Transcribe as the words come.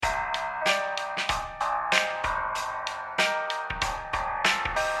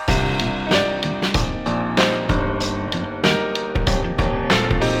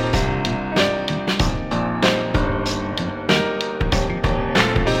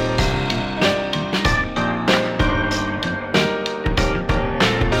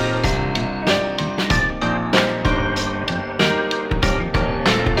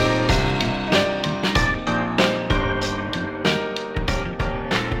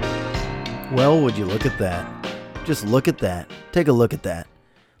Well, would you look at that? Just look at that. Take a look at that.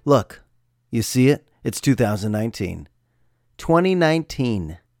 Look, you see it? It's 2019.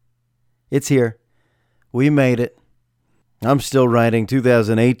 2019. It's here. We made it. I'm still writing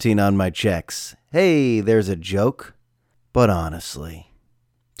 2018 on my checks. Hey, there's a joke. But honestly,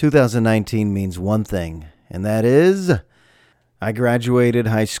 2019 means one thing, and that is I graduated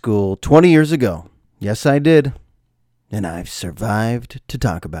high school 20 years ago. Yes, I did. And I've survived to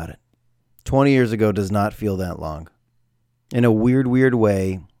talk about it. 20 years ago does not feel that long. In a weird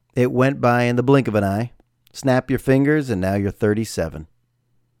way, it went by in the blink of an eye. Snap your fingers and now you're 37.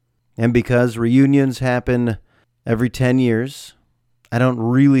 And because reunions happen every 10 years, I don't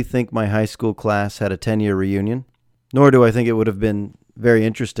really think my high school class had a 10-year reunion, nor do I think it would have been very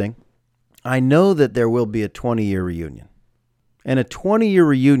interesting. I know that there will be a 20-year reunion. And a 20-year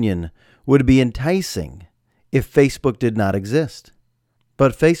reunion would be enticing if Facebook did not exist.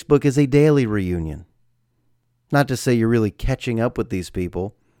 But Facebook is a daily reunion. Not to say you're really catching up with these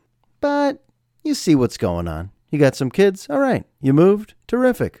people, but you see what's going on. You got some kids? All right. You moved?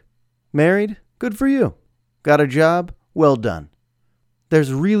 Terrific. Married? Good for you. Got a job? Well done.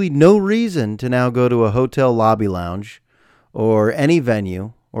 There's really no reason to now go to a hotel lobby lounge or any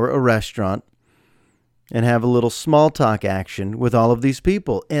venue or a restaurant and have a little small talk action with all of these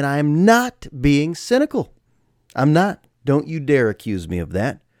people. And I'm not being cynical. I'm not. Don't you dare accuse me of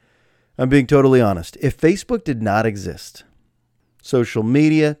that. I'm being totally honest. If Facebook did not exist, social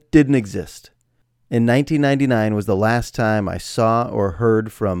media didn't exist, in 1999 was the last time I saw or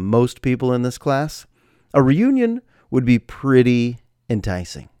heard from most people in this class, a reunion would be pretty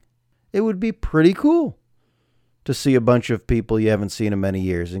enticing. It would be pretty cool to see a bunch of people you haven't seen in many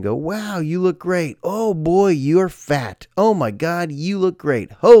years and go, wow, you look great. Oh boy, you're fat. Oh my God, you look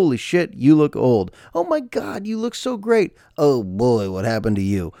great. Holy shit, you look old. Oh my God, you look so great. Oh boy, what happened to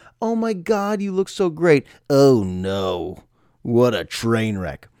you? Oh my God, you look so great. Oh no, what a train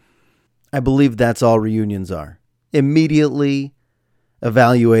wreck. I believe that's all reunions are. Immediately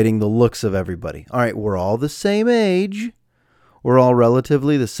evaluating the looks of everybody. All right, we're all the same age. We're all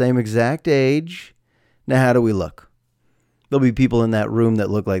relatively the same exact age. Now, how do we look? There'll be people in that room that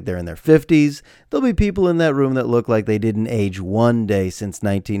look like they're in their 50s. There'll be people in that room that look like they didn't age one day since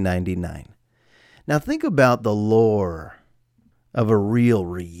 1999. Now, think about the lore of a real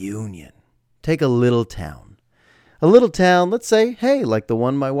reunion. Take a little town. A little town, let's say, hey, like the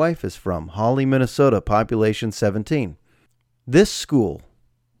one my wife is from, Hawley, Minnesota, population 17. This school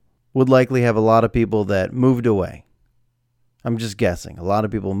would likely have a lot of people that moved away. I'm just guessing. A lot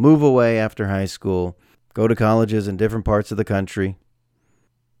of people move away after high school, go to colleges in different parts of the country,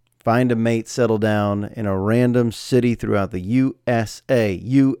 find a mate, settle down in a random city throughout the USA.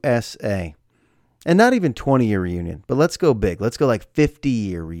 And not even 20-year reunion, but let's go big. Let's go like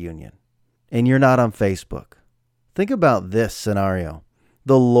 50-year reunion. And you're not on Facebook. Think about this scenario.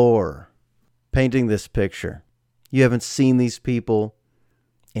 The lore, painting this picture. You haven't seen these people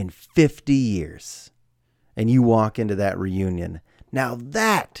in 50 years. And you walk into that reunion. Now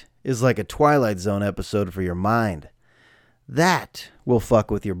that is like a Twilight Zone episode for your mind. That will fuck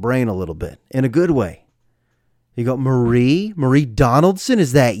with your brain a little bit in a good way. You go, Marie Donaldson,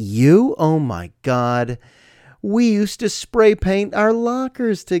 is that you? Oh my God. We used to spray paint our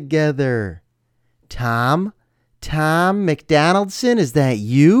lockers together. Tom McDonaldson, is that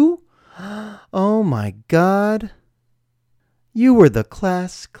you? Oh my God. You were the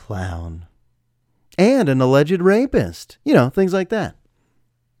class clown. And an alleged rapist. You know, things like that.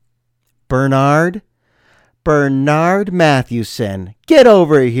 Bernard Matthewson. Get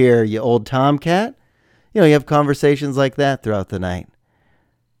over here, you old tomcat. You know, you have conversations like that throughout the night.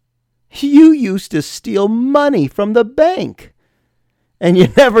 You used to steal money from the bank. And you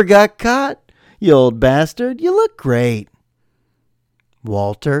never got caught, you old bastard. You look great.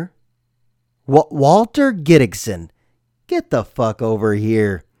 Walter Gittigson. Get the fuck over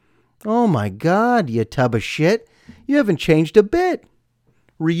here. Oh my God, you tub of shit. You haven't changed a bit.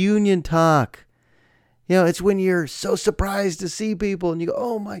 Reunion talk. You know, it's when you're so surprised to see people and you go,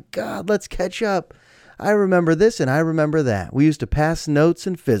 oh my God, let's catch up. I remember this and I remember that. We used to pass notes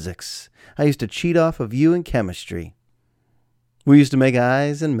in physics. I used to cheat off of you in chemistry. We used to make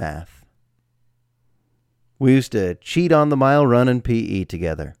eyes in math. We used to cheat on the mile run in PE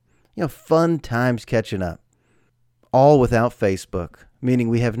together. You know, fun times catching up. All without Facebook, meaning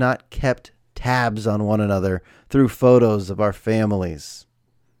we have not kept tabs on one another through photos of our families.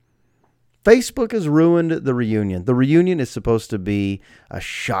 Facebook has ruined the reunion. The reunion is supposed to be a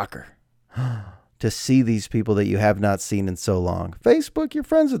shocker. To see these people that you have not seen in so long. Facebook, you're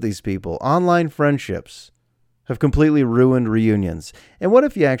friends with these people. Online friendships have completely ruined reunions. And what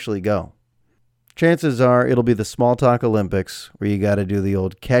if you actually go? Chances are it'll be the small talk Olympics where you got to do the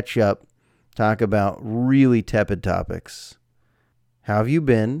old catch up, talk about really tepid topics. How have you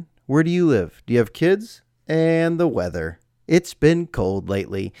been? Where do you live? Do you have kids? And the weather. It's been cold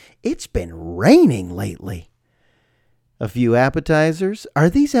lately. It's been raining lately. A few appetizers. Are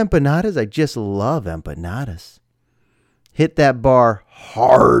these empanadas? I just love empanadas. Hit that bar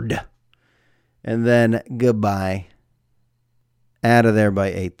hard. And then goodbye. Out of there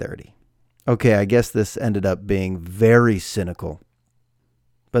by 8:30. Okay, I guess this ended up being very cynical.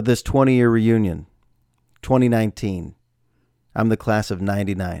 But this 20-year reunion, 2019, I'm the class of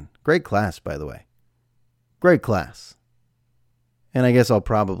 99. Great class, by the way. Great class. And I guess I'll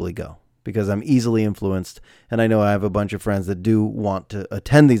probably go because I'm easily influenced, and I know I have a bunch of friends that do want to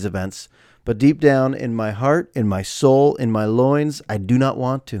attend these events, but deep down in my heart, in my soul, in my loins, I do not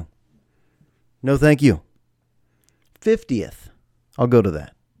want to. No, thank you. 50th. I'll go to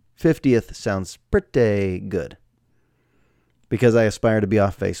that. 50th sounds pretty good because I aspire to be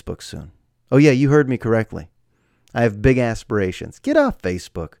off Facebook soon. Oh yeah, you heard me correctly. I have big aspirations. Get off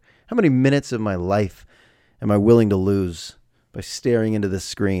Facebook. How many minutes of my life am I willing to lose by staring into this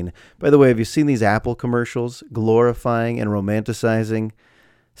screen? By the way, have you seen these Apple commercials glorifying and romanticizing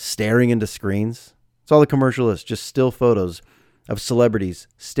staring into screens? It's all the commercial is, just still photos of celebrities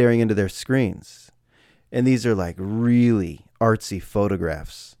staring into their screens. And these are like really artsy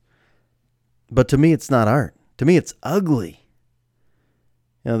photographs. But to me, it's not art. To me, it's ugly.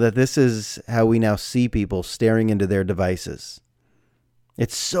 You know, that this is how we now see people staring into their devices.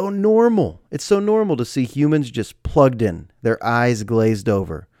 It's so normal. It's so normal to see humans just plugged in, their eyes glazed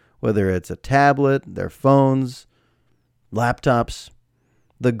over, whether it's a tablet, their phones, laptops.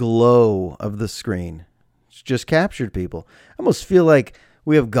 The glow of the screen. It's just captured people. I almost feel like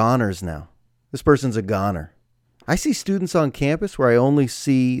we have goners now. This person's a goner. I see students on campus where I only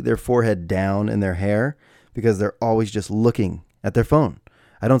see their forehead down in their hair because they're always just looking at their phone.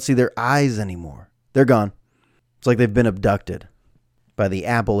 I don't see their eyes anymore. They're gone. It's like they've been abducted by the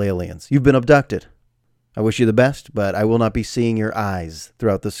Apple aliens. You've been abducted. I wish you the best, but I will not be seeing your eyes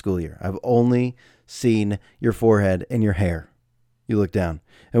throughout the school year. I've only seen your forehead and your hair. You look down.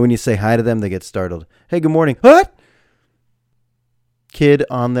 And when you say hi to them, they get startled. Hey, good morning. What? Kid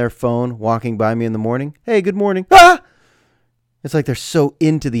on their phone walking by me in the morning. Hey, good morning. Ah! It's like they're so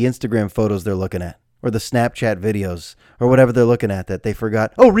into the Instagram photos they're looking at, or the Snapchat videos, or whatever they're looking at, that they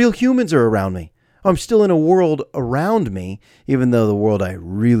forgot, oh, real humans are around me. I'm still in a world around me, even though the world I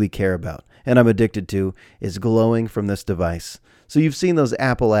really care about and I'm addicted to is glowing from this device. So you've seen those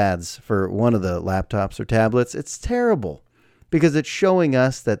Apple ads for one of the laptops or tablets. It's terrible because it's showing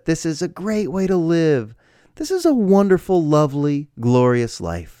us that this is a great way to live. This is a wonderful, lovely, glorious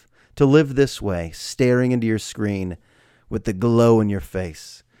life. To live this way, staring into your screen with the glow in your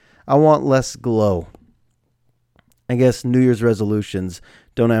face. I want less glow. I guess New Year's resolutions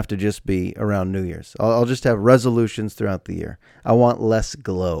don't have to just be around New Year's. I'll just have resolutions throughout the year. I want less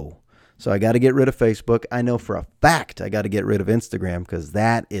glow. So I got to get rid of Facebook. I know for a fact I got to get rid of Instagram because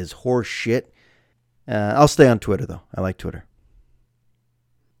that is horse shit. I'll stay on Twitter, though. I like Twitter.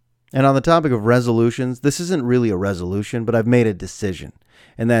 And on the topic of resolutions, this isn't really a resolution, but I've made a decision.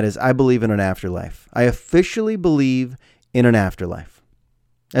 And that is, I believe in an afterlife. I officially believe in an afterlife.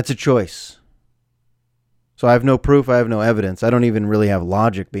 That's a choice. So I have no proof. I have no evidence. I don't even really have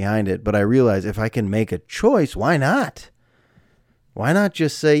logic behind it. But I realize if I can make a choice, why not? Why not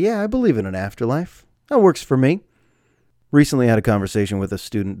just say, yeah, I believe in an afterlife. That works for me. Recently I had a conversation with a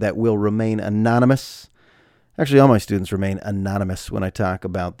student that will remain anonymous. Actually, all my students remain anonymous when I talk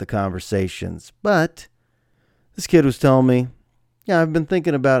about the conversations. But this kid was telling me, yeah, I've been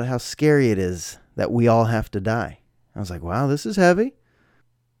thinking about how scary it is that we all have to die. I was like, wow, this is heavy.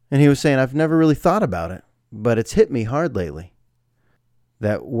 And he was saying, I've never really thought about it, but it's hit me hard lately.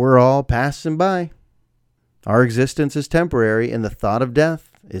 That we're all passing by. Our existence is temporary, and the thought of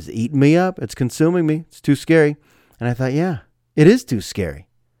death is eating me up. It's consuming me. It's too scary. And I thought, yeah, it is too scary.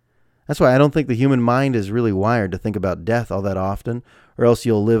 That's why I don't think the human mind is really wired to think about death all that often, or else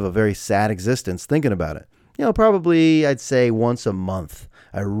you'll live a very sad existence thinking about it. You know, probably I'd say once a month,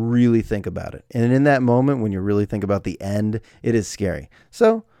 I really think about it. And in that moment, when you really think about the end, it is scary.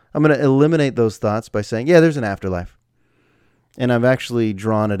 So I'm going to eliminate those thoughts by saying, yeah, there's an afterlife. And I've actually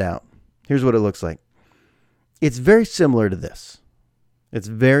drawn it out. Here's what it looks like. It's very similar to this. It's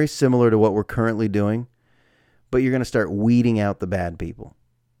very similar to what we're currently doing, but you're going to start weeding out the bad people.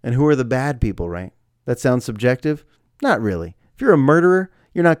 And who are the bad people, right? That sounds subjective? Not really. If you're a murderer,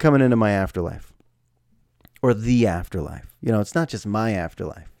 you're not coming into my afterlife. Or the afterlife. You know, it's not just my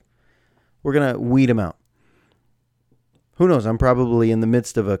afterlife. We're going to weed them out. Who knows? I'm probably in the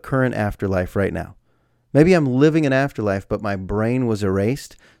midst of a current afterlife right now. Maybe I'm living an afterlife, but my brain was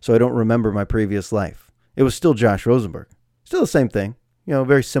erased, so I don't remember my previous life. It was still Josh Rosenberg. Still the same thing,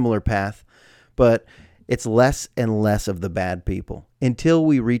 very similar path, but it's less and less of the bad people until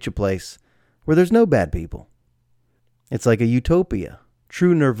we reach a place where there's no bad people. It's like a utopia,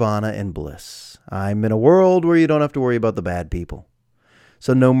 true nirvana and bliss. I'm in a world where you don't have to worry about the bad people.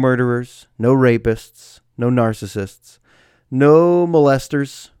 So no murderers, no rapists, no narcissists, no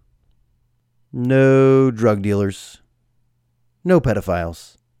molesters, no drug dealers, no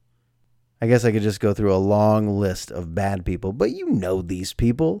pedophiles. I guess I could just go through a long list of bad people, but you know these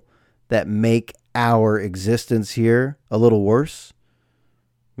people that make our existence here a little worse.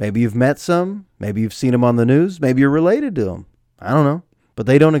 Maybe you've met some, maybe you've seen them on the news, maybe you're related to them. I don't know, but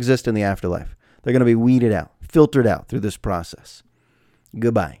they don't exist in the afterlife. They're going to be weeded out, filtered out through this process.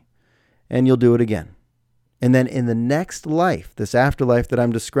 Goodbye. And you'll do it again. And then in the next life, this afterlife that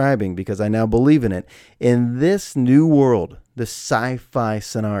I'm describing, because I now believe in it, in this new world, this sci-fi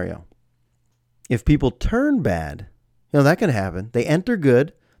scenario, if people turn bad, that can happen. They enter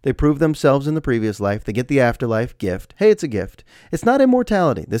good. They prove themselves in the previous life. They get the afterlife gift. Hey, it's a gift. It's not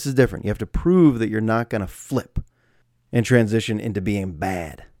immortality. This is different. You have to prove that you're not going to flip and transition into being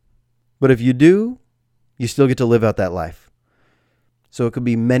bad. But if you do, you still get to live out that life. So it could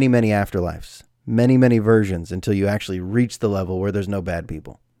be many, many afterlives. Many, many versions until you actually reach the level where there's no bad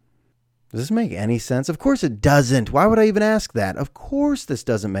people. Does this make any sense? Of course it doesn't. Why would I even ask that? Of course this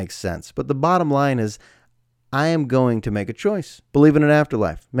doesn't make sense. But the bottom line is, I am going to make a choice. Believe in an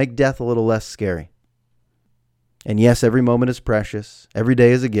afterlife. Make death a little less scary. And yes, every moment is precious. Every day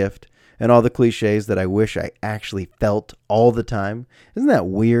is a gift. And all the cliches that I wish I actually felt all the time. Isn't that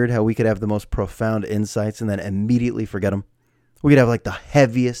weird how we could have the most profound insights and then immediately forget them? We could have like the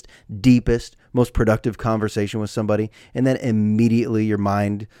heaviest, deepest, most productive conversation with somebody, and then immediately your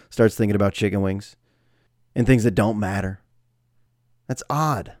mind starts thinking about chicken wings and things that don't matter. That's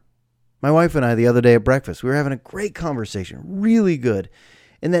odd. My wife and I, the other day at breakfast, we were having a great conversation, really good.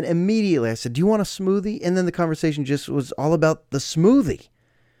 And then immediately I said, do you want a smoothie? And then the conversation just was all about the smoothie.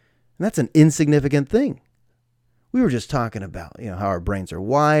 And that's an insignificant thing. We were just talking about, how our brains are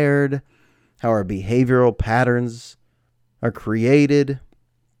wired, how our behavioral patterns are created.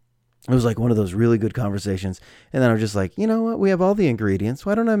 It was like one of those really good conversations. And then I was just like, you know what? We have all the ingredients.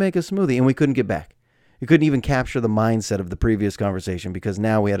 Why don't I make a smoothie? And we couldn't get back. You couldn't even capture the mindset of the previous conversation because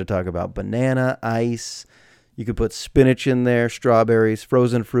now we had to talk about banana, ice. You could put spinach in there, strawberries,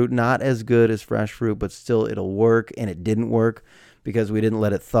 frozen fruit. Not as good as fresh fruit, but still it'll work. And it didn't work because we didn't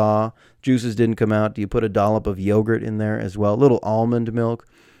let it thaw. Juices didn't come out. Do you put a dollop of yogurt in there as well? A little almond milk.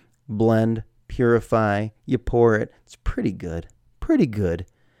 Blend. Purify, you pour it. It's pretty good.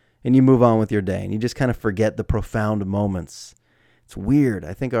 And you move on with your day and you just kind of forget the profound moments. It's weird.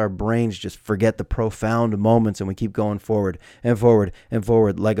 I think our brains just forget the profound moments and we keep going forward and forward and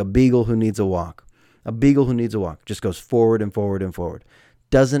forward like a beagle who needs a walk. A beagle who needs a walk just goes forward and forward and forward.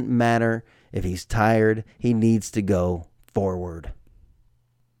 Doesn't matter if he's tired, he needs to go forward.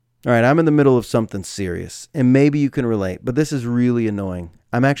 All right, I'm in the middle of something serious and maybe you can relate, but this is really annoying.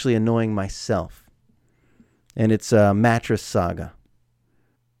 I'm actually annoying myself. And it's a mattress saga.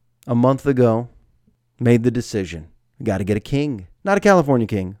 A month ago, made the decision. We got to get a king. Not a California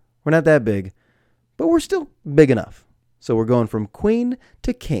king. We're not that big. But we're still big enough. So we're going from queen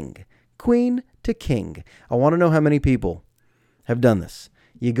to king. Queen to king. I want to know how many people have done this.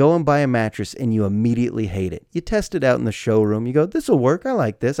 You go and buy a mattress and you immediately hate it. You test it out in the showroom. You go, this will work. I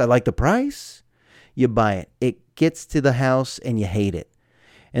like this. I like the price. You buy it. It gets to the house and you hate it.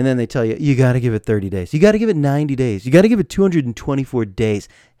 And then they tell you, you got to give it 30 days. You got to give it 90 days. You got to give it 224 days.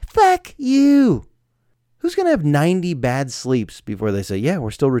 Fuck you. Who's going to have 90 bad sleeps before they say, yeah, we're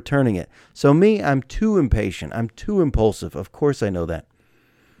still returning it? So me, I'm too impatient. I'm too impulsive. Of course I know that.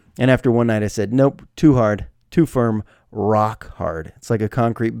 And after one night I said, nope, too hard, too firm, rock hard. It's like a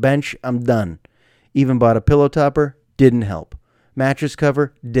concrete bench. I'm done. Even bought a pillow topper. Didn't help. Mattress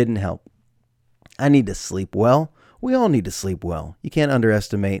cover. Didn't help. I need to sleep well. We all need to sleep well. You can't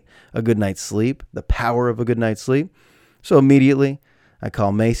underestimate a good night's sleep, the power of a good night's sleep. So immediately, I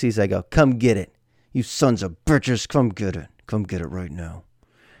call Macy's. I go, come get it. You sons of bitches, come get it. Come get it right now.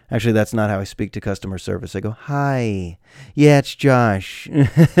 Actually, that's not how I speak to customer service. I go, hi. Yeah, it's Josh.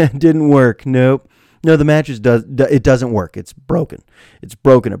 Didn't work. Nope. No, the mattress doesn't work. It's broken. It's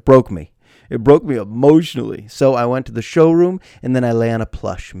broken. It broke me. It broke me emotionally. So I went to the showroom, and then I lay on a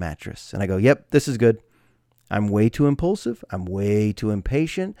plush mattress. And I go, yep, this is good. I'm way too impulsive. I'm way too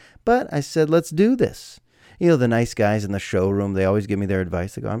impatient. But I said, let's do this. The nice guys in the showroom, they always give me their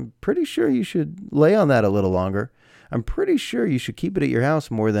advice. They go, I'm pretty sure you should lay on that a little longer. I'm pretty sure you should keep it at your house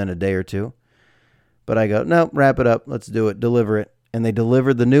more than a day or two. But I go, no, wrap it up. Let's do it. Deliver it. And they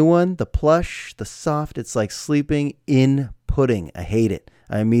delivered the new one, the plush, the soft. It's like sleeping in pudding. I hate it.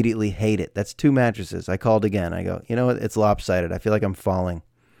 I immediately hate it. That's 2 mattresses. I called again. I go, you know what? It's lopsided. I feel like I'm falling.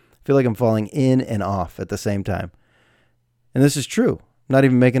 I feel like I'm falling in and off at the same time. And this is true. I'm not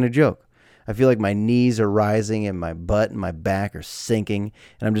even making a joke. I feel like my knees are rising and my butt and my back are sinking,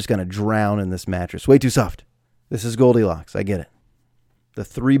 and I'm just going to drown in this mattress. Way too soft. This is Goldilocks. I get it. The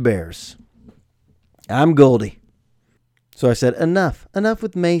 3 bears. I'm Goldie. So I said, enough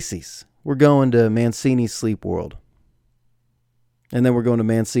with Macy's. We're going to Mancini's Sleep World. And then we're going to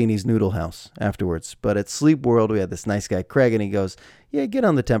Mancini's Noodle House afterwards. But at Sleep World, we had this nice guy, Craig, and he goes, yeah, get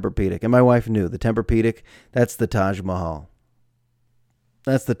on the Tempur-Pedic. And my wife knew the Tempur-Pedic, that's the Taj Mahal.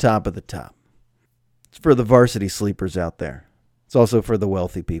 That's the top of the top. It's for the varsity sleepers out there. It's also for the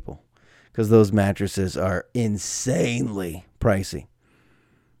wealthy people, because those mattresses are insanely pricey.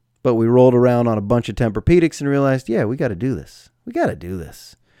 But we rolled around on a bunch of Tempur-Pedics and realized, yeah, we got to do this. We got to do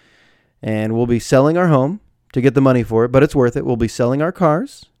this. And we'll be selling our home to get the money for it, but it's worth it. We'll be selling our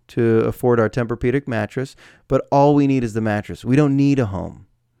cars to afford our Tempur-Pedic mattress, but all we need is the mattress. We don't need a home.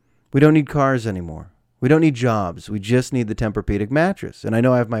 We don't need cars anymore. We don't need jobs. We just need the Tempur-Pedic mattress. And I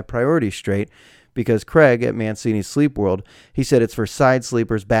know I have my priorities straight because Craig at Mancini's Sleep World, he said it's for side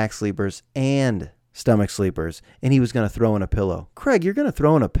sleepers, back sleepers, and stomach sleepers, and he was going to throw in a pillow. Craig, you're going to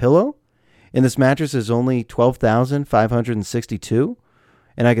throw in a pillow? And this mattress is only $12,562,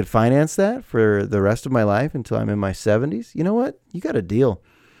 and I could finance that for the rest of my life until I'm in my 70s? You know what? You got a deal.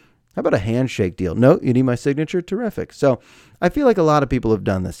 How about a handshake deal? No, you need my signature? Terrific. So I feel like a lot of people have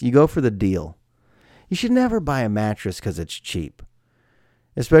done this. You go for the deal. You should never buy a mattress because it's cheap,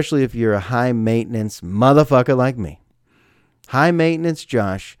 especially if you're a high-maintenance motherfucker like me. High-maintenance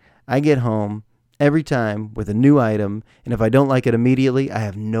Josh, I get home every time with a new item, and if I don't like it immediately, I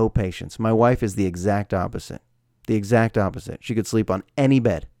have no patience. My wife is the exact opposite. The exact opposite. She could sleep on any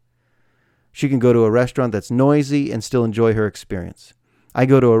bed. She can go to a restaurant that's noisy and still enjoy her experience. I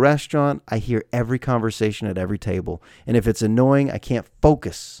go to a restaurant, I hear every conversation at every table, and if it's annoying, I can't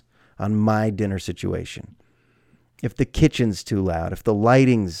focus on my dinner situation. If the kitchen's too loud, if the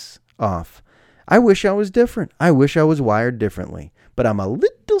lighting's off, I wish I was different. I wish I was wired differently. But I'm a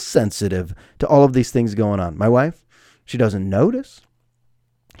little sensitive to all of these things going on. My wife, she doesn't notice.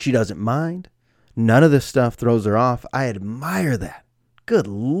 She doesn't mind. None of this stuff throws her off. I admire that. Good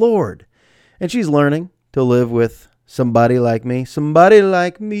Lord. And she's learning to live with somebody like me. Somebody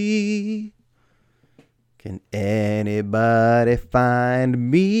like me. Can anybody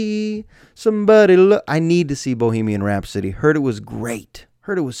find me? Somebody look. I need to see Bohemian Rhapsody. Heard it was great.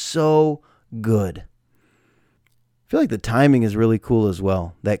 Heard it was so good. I feel like the timing is really cool as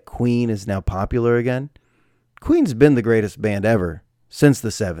well. That Queen is now popular again. Queen's been the greatest band ever since the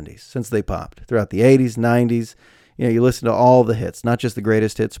 70s, since they popped. Throughout the 80s, 90s, you listen to all the hits, not just the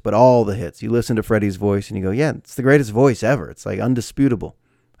greatest hits, but all the hits. You listen to Freddie's voice and you go, yeah, it's the greatest voice ever. It's like undisputable.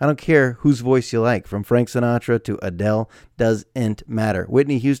 I don't care whose voice you like, from Frank Sinatra to Adele, doesn't matter.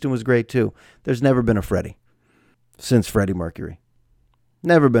 Whitney Houston was great too. There's never been a Freddie since Freddie Mercury.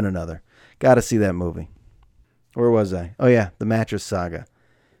 Never been another. Got to see that movie. Where was I? Oh, yeah, The Mattress Saga.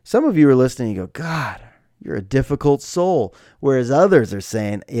 Some of you are listening and you go, God, you're a difficult soul. Whereas others are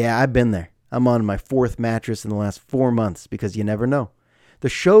saying, yeah, I've been there. I'm on my 4th mattress in the last 4 months, because you never know. The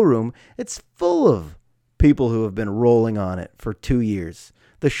showroom, it's full of people who have been rolling on it for 2 years.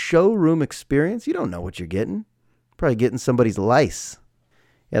 The showroom experience, you don't know what you're getting. Probably getting somebody's lice.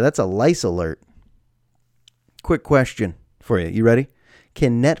 Yeah, that's a lice alert. Quick question for you. You ready?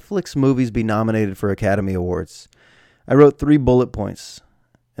 Can Netflix movies be nominated for Academy Awards? I wrote 3 bullet points,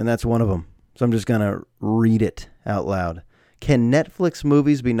 and that's one of them. So I'm just going to read it out loud. Can Netflix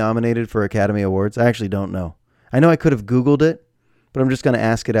movies be nominated for Academy Awards? I actually don't know. I know I could have Googled it, but I'm just going to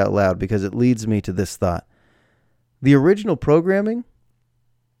ask it out loud because it leads me to this thought. The original programming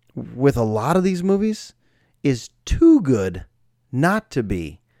with a lot of these movies is too good not to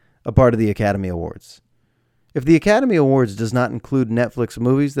be a part of the Academy Awards. If the Academy Awards does not include Netflix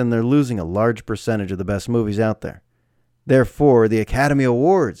movies, then they're losing a large percentage of the best movies out there. Therefore, the Academy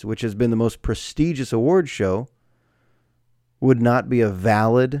Awards, which has been the most prestigious award show, would not be a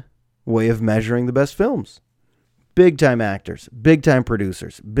valid way of measuring the best films. Big-time actors, big-time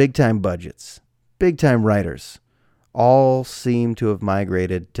producers, big-time budgets, big-time writers all seem to have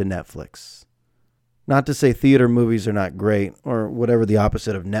migrated to Netflix. Not to say theater movies are not great, or whatever the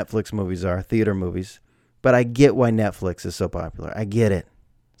opposite of Netflix movies are, theater movies. But I get why Netflix is so popular. I get it.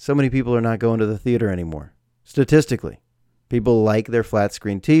 So many people are not going to the theater anymore. Statistically, people like their flat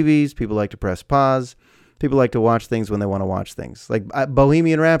screen TVs. People like to press pause. People like to watch things when they want to watch things. Like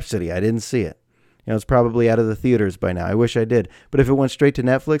Bohemian Rhapsody, I didn't see it. It's probably out of the theaters by now. I wish I did. But if it went straight to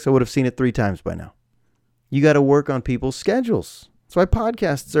Netflix, I would have seen it 3 times by now. You got to work on people's schedules. That's why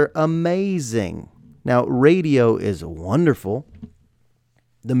podcasts are amazing. Now, radio is wonderful.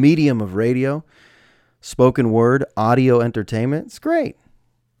 The medium of radio, spoken word, audio entertainment, it's great.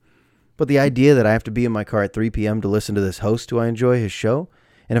 But the idea that I have to be in my car at 3 p.m. to listen to this host who I enjoy his show,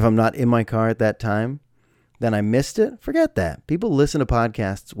 and if I'm not in my car at that time, then I missed it, forget that. People listen to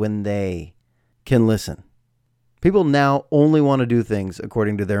podcasts when they can listen. People now only want to do things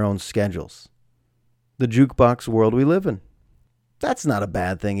according to their own schedules. The jukebox world we live in. That's not a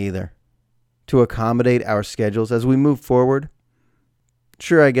bad thing either. To accommodate our schedules as we move forward.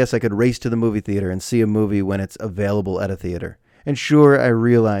 Sure, I guess I could race to the movie theater and see a movie when it's available at a theater. And sure, I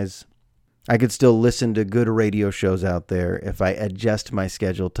realize I could still listen to good radio shows out there if I adjust my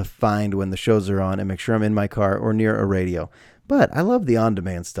schedule to find when the shows are on and make sure I'm in my car or near a radio. But I love the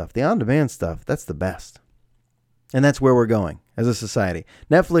on-demand stuff. The on-demand stuff, that's the best. And that's where we're going as a society.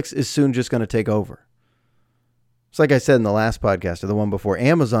 Netflix is soon just going to take over. It's like I said in the last podcast or the one before,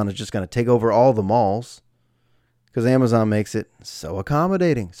 Amazon is just going to take over all the malls because Amazon makes it so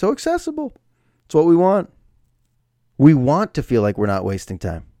accommodating, so accessible. It's what we want. We want to feel like we're not wasting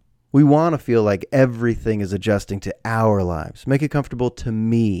time. We want to feel like everything is adjusting to our lives. Make it comfortable to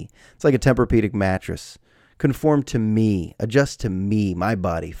me. It's like a Tempur-Pedic mattress. Conform to me. Adjust to me, my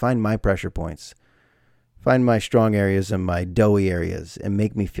body. Find my pressure points. Find my strong areas and my doughy areas and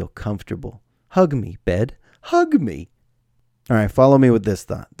make me feel comfortable. Hug me, bed. Hug me. All right, follow me with this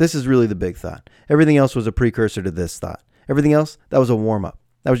thought. This is really the big thought. Everything else was a precursor to this thought. Everything else, that was a warm-up.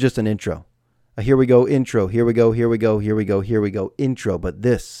 That was just an intro. A here we go intro. Here we go, here we go, here we go, here we go intro. But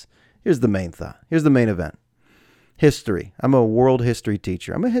this, here's the main thought. Here's the main event. History. I'm a world history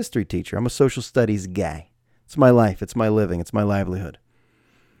teacher. I'm a history teacher. I'm a social studies guy. It's my life. It's my living. It's my livelihood.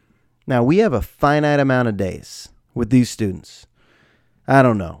 Now, we have a finite amount of days with these students. I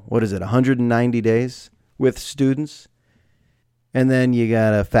don't know. What is it, 190 days with students? And then you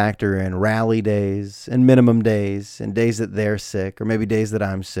got to factor in rally days and minimum days and days that they're sick or maybe days that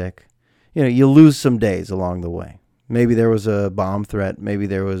I'm sick. You lose some days along the way. Maybe there was a bomb threat. Maybe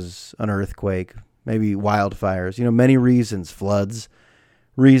there was an earthquake. Maybe wildfires. Many reasons, floods,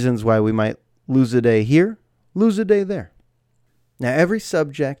 reasons why we might lose a day here, lose a day there. Now, every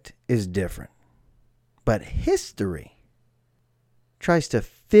subject is different, but history tries to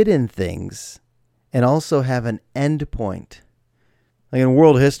fit in things and also have an end point. Like in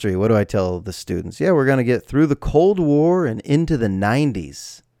world history, what do I tell the students? Yeah, we're going to get through the Cold War and into the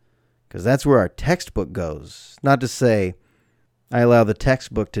 90s because that's where our textbook goes. Not to say I allow the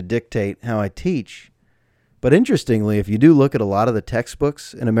textbook to dictate how I teach, but interestingly, if you do look at a lot of the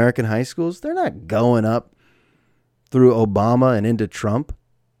textbooks in American high schools, they're not going up through Obama and into Trump,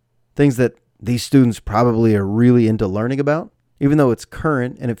 things that these students probably are really into learning about. Even though it's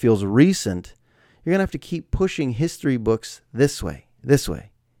current and it feels recent, you're going to have to keep pushing history books this way,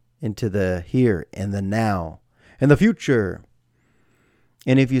 into the here and the now and the future.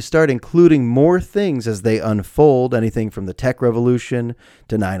 And if you start including more things as they unfold, anything from the tech revolution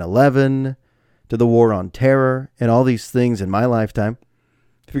to 9/11 to the war on terror and all these things in my lifetime,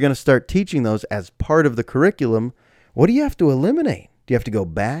 if you're going to start teaching those as part of the curriculum, what do you have to eliminate? Do you have to go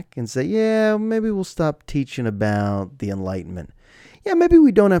back and say, yeah, maybe we'll stop teaching about the Enlightenment? Yeah, maybe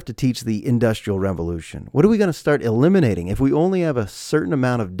we don't have to teach the Industrial Revolution. What are we going to start eliminating if we only have a certain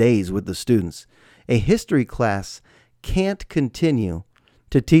amount of days with the students? A history class can't continue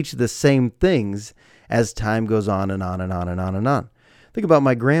to teach the same things as time goes on and on and on and on and on. Think about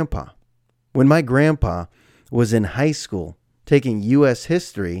my grandpa. When my grandpa was in high school taking U.S.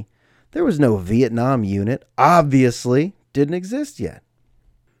 history, there was no Vietnam unit. Obviously, didn't exist yet.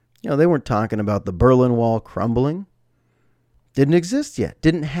 They weren't talking about the Berlin Wall crumbling. Didn't exist yet.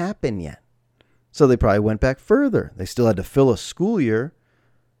 Didn't happen yet. So they probably went back further. They still had to fill a school year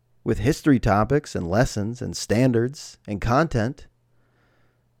with history topics and lessons and standards and content.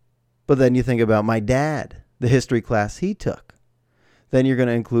 But then you think about my dad, the history class he took. Then you're going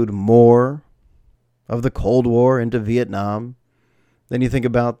to include more of the Cold War into Vietnam. Then you think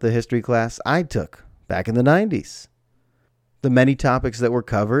about the history class I took back in the 90s. The many topics that were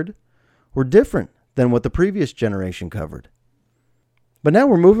covered were different than what the previous generation covered. But now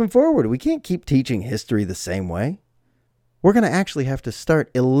we're moving forward. We can't keep teaching history the same way. We're going to actually have to start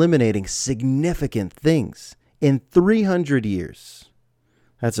eliminating significant things in 300 years.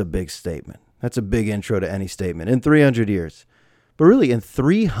 That's a big statement. That's a big intro to any statement. In 300 years. But really, in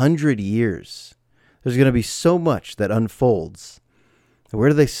 300 years, there's going to be so much that unfolds. Where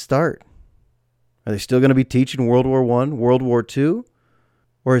do they start? Are they still going to be teaching World War I, World War II?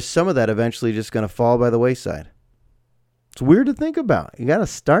 Or is some of that eventually just going to fall by the wayside? It's weird to think about. You got to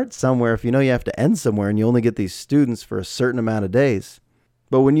start somewhere if you know you have to end somewhere and you only get these students for a certain amount of days.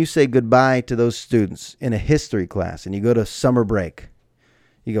 But when you say goodbye to those students in a history class and you go to summer break,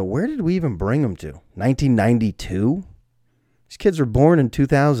 you go, where did we even bring them to? 1992? These kids were born in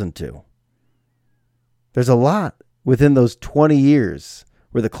 2002. There's a lot within those 20 years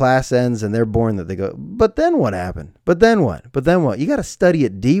where the class ends and they're born that they go, but then what happened? But then what? But then what? You got to study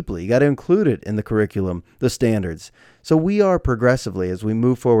it deeply. You got to include it in the curriculum, the standards. So we are progressively, as we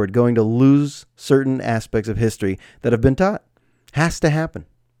move forward, going to lose certain aspects of history that have been taught. Has to happen.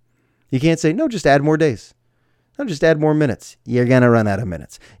 You can't say, no, just add more days. No, just add more minutes. You're going to run out of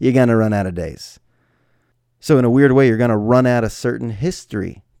minutes. You're going to run out of days. So in a weird way, you're going to run out of certain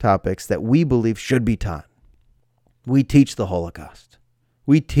history topics that we believe should be taught. We teach the Holocaust.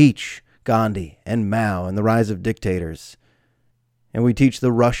 We teach Gandhi and Mao and the rise of dictators. And we teach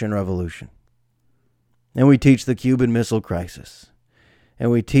the Russian Revolution. And we teach the Cuban Missile Crisis. And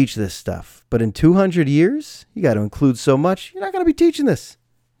we teach this stuff. But in 200 years, you got to include so much, you're not going to be teaching this.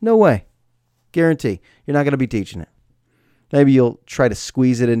 No way. Guarantee. You're not going to be teaching it. Maybe you'll try to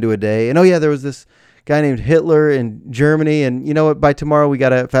squeeze it into a day. And oh yeah, there was this guy named Hitler in Germany. And you know what? By tomorrow, we got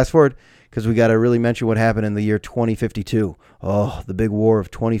to fast forward because we got to really mention what happened in the year 2052. Oh, the big war of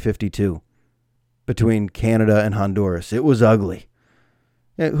 2052 between Canada and Honduras. It was ugly.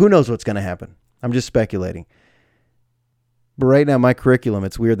 Who knows what's going to happen? I'm just speculating. But right now, my curriculum,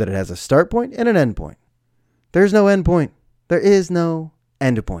 it's weird that it has a start point and an end point. There's no end point. There is no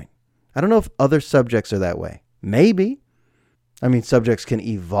end point. I don't know if other subjects are that way. Maybe. I mean, subjects can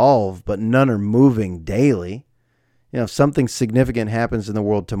evolve, but none are moving daily. You know, if something significant happens in the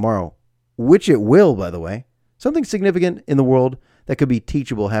world tomorrow, which it will, by the way, something significant in the world that could be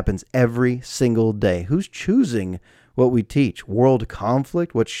teachable happens every single day. Who's choosing what we teach? World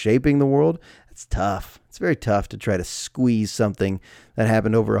conflict? What's shaping the world? It's tough. It's very tough to try to squeeze something that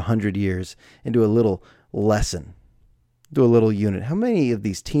happened over 100 years into a little lesson, into a little unit. How many of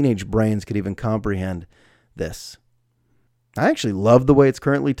these teenage brains could even comprehend this? I actually love the way it's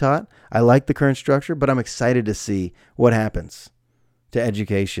currently taught. I like the current structure, but I'm excited to see what happens to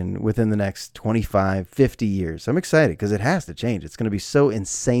education within the next 25, 50 years. I'm excited because it has to change. It's going to be so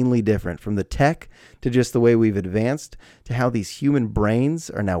insanely different from the tech to just the way we've advanced to how these human brains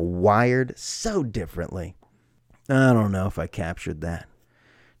are now wired so differently. I don't know if I captured that.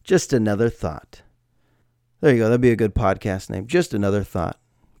 Just another thought. There you go. That'd be a good podcast name. Just another thought.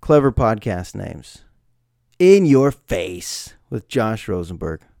 Clever podcast names. In Your Face with Josh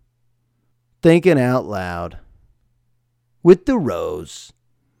Rosenberg. Thinking out loud. With the Rose.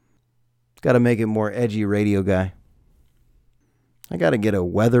 Got to make it more edgy radio guy. I got to get a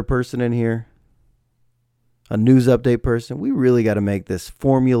weather person in here. A news update person. We really got to make this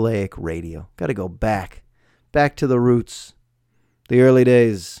formulaic radio. Got to go back. Back to the roots. The early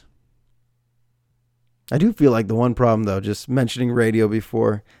days. I do feel like the one problem, though, just mentioning radio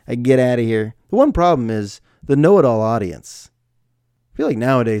before I get out of here. The one problem is the know-it-all audience. I feel like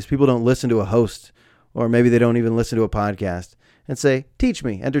nowadays people don't listen to a host, or maybe they don't even listen to a podcast, and say, teach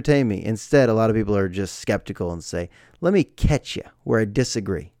me, entertain me. Instead, a lot of people are just skeptical and say, let me catch you where I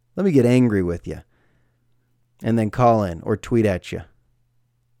disagree. Let me get angry with you. And then call in or tweet at you. I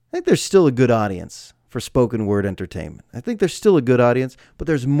think there's still a good audience for spoken word entertainment. I think there's still a good audience, but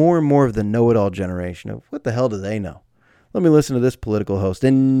there's more and more of the know-it-all generation of what the hell do they know? Let me listen to this political host,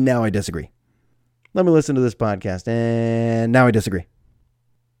 and now I disagree. Let me listen to this podcast, and now I disagree.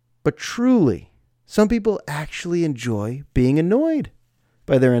 But truly, some people actually enjoy being annoyed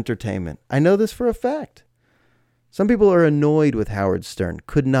by their entertainment. I know this for a fact. Some people are annoyed with Howard Stern,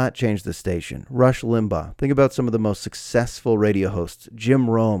 could not change the station. Rush Limbaugh. Think about some of the most successful radio hosts. Jim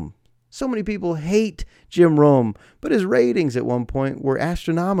Rome. So many people hate Jim Rome, but his ratings at one point were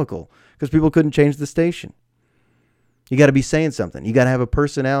astronomical because people couldn't change the station. You got to be saying something. You got to have a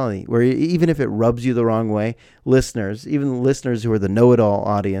personality where even if it rubs you the wrong way, listeners, even listeners who are the know-it-all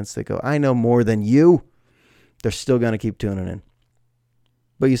audience, they go, I know more than you. They're still going to keep tuning in.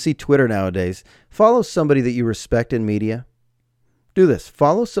 But you see Twitter nowadays. Follow somebody that you respect in media. Do this.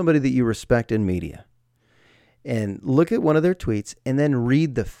 Follow somebody that you respect in media. And look at one of their tweets and then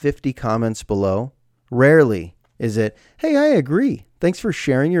read the 50 comments below. Rarely is it, hey, I agree. Thanks for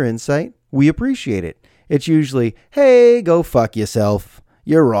sharing your insight. We appreciate it. It's usually, hey, go fuck yourself.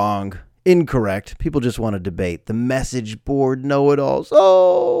 You're wrong. Incorrect. People just want to debate. The message board know-it-alls.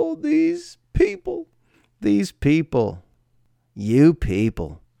 Oh, these people. These people. You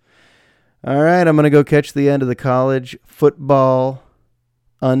people. All right, I'm going to go catch the end of the college football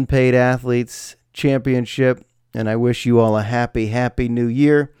unpaid athletes championship. And I wish you all a happy, happy new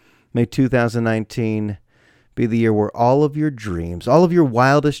year. May 2019 be the year where all of your dreams, all of your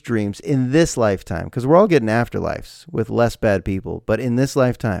wildest dreams in this lifetime, because we're all getting afterlives with less bad people, but in this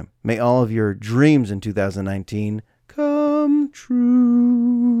lifetime, may all of your dreams in 2019 come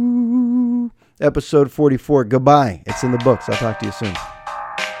true. Episode 44. Goodbye. It's in the books. I'll talk to you soon.